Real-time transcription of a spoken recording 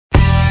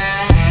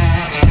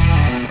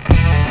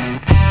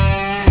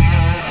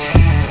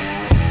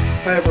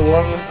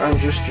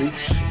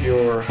JustJukes,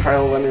 your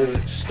Hal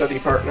Leonard study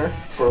partner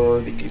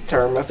for the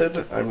guitar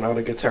method. I'm not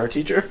a guitar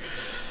teacher,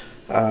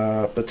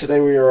 but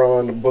today we are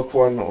on Book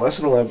 1,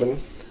 Lesson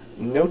 11,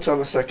 Notes on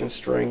the Second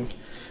String.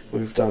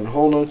 We've done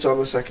whole notes on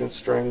the second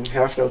string,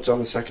 half notes on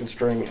the second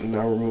string, and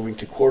now we're moving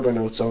to quarter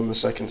notes on the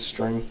second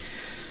string.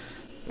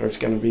 It's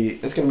going to be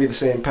the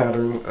same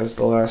pattern as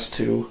the last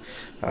two,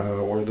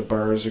 where the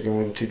bars are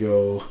going to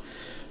go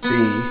B,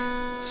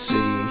 C,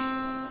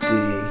 D,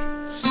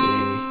 C,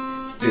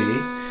 B.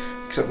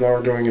 Except now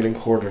we're doing it in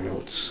quarter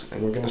notes,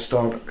 and we're going to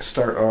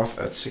start off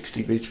at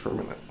 60 beats per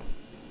minute.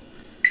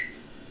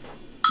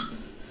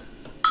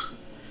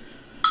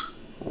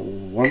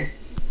 1,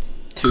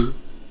 2,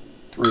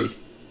 3,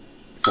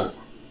 4.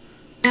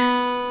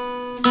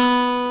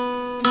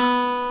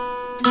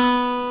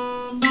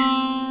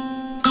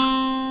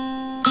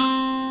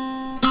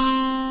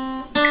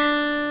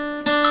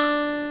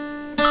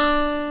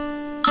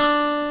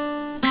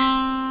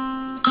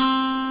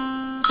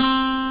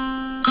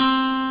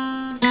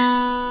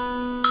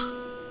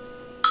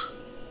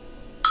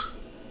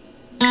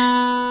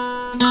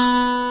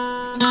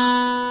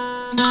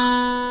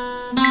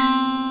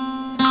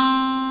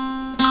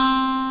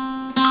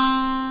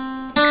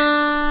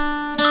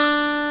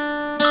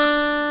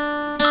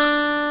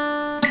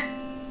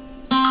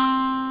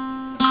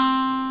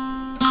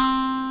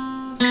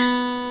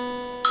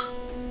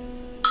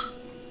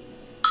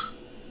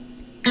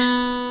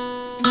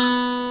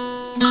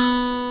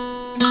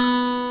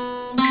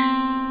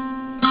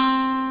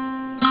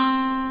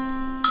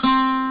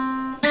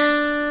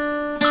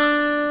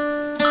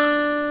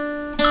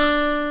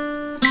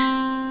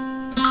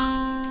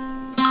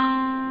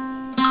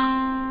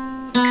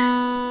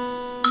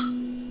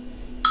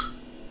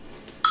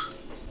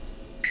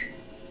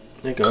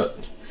 I got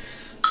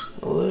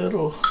a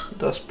little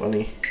dust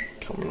bunny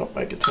coming up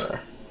my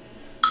guitar.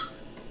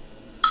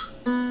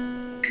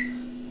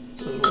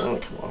 Doesn't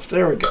want to come off.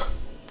 There we go.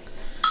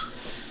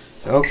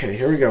 Okay,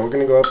 here we go. We're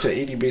going to go up to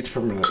 80 beats per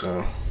minute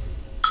now.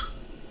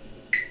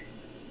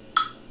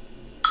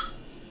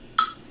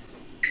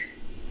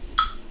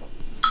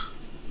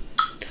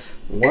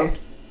 One,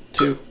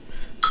 2,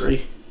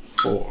 3,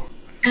 4.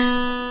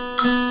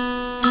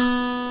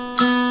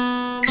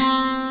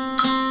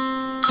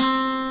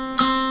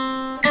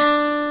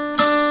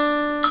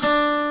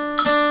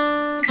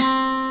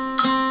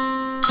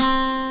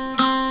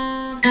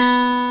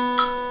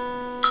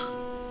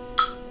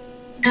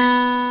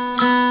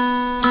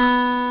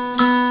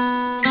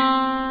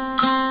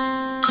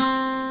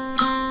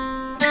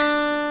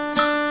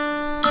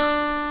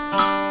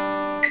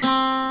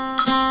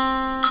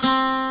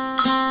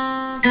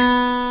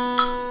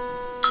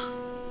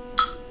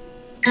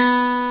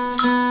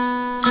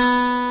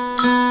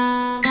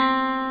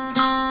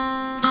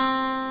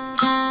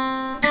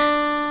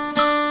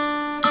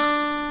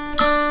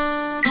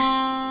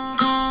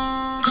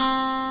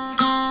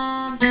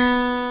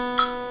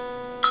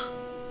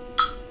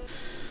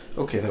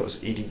 Okay, that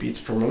was 80 beats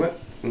per minute.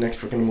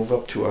 Next we're going to move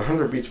up to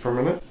 100 beats per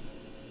minute.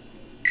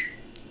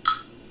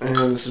 And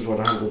this is what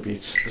 100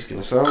 beats is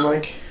going to sound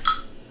like.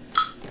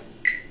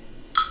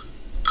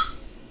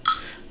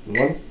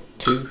 1,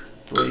 2,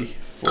 3,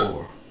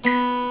 4.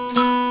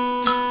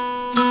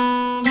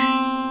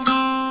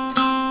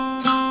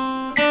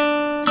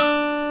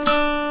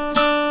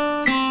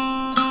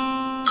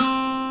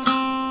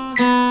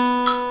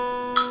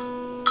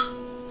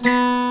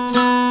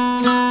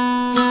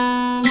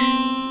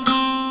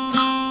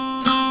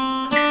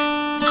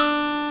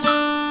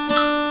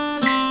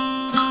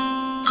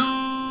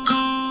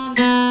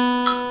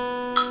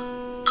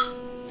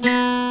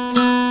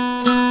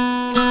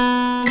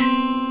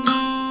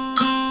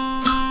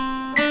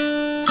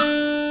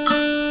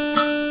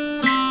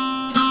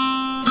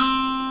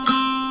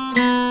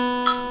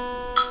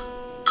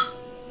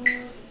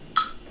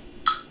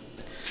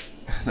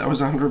 That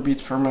was 100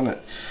 beats per minute.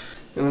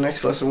 In the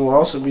next lesson we'll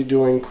also be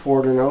doing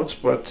quarter notes,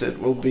 but it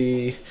will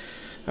be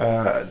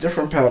a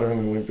different pattern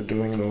than we've been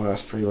doing in the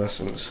last 3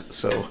 lessons.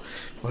 So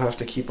we'll have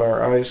to keep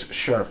our eyes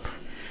sharp.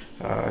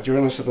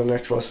 Join us in the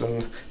next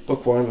lesson,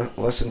 Book 1,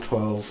 Lesson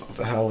 12 of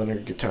the Hal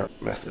Leonard Guitar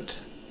Method.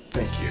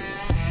 Thank you.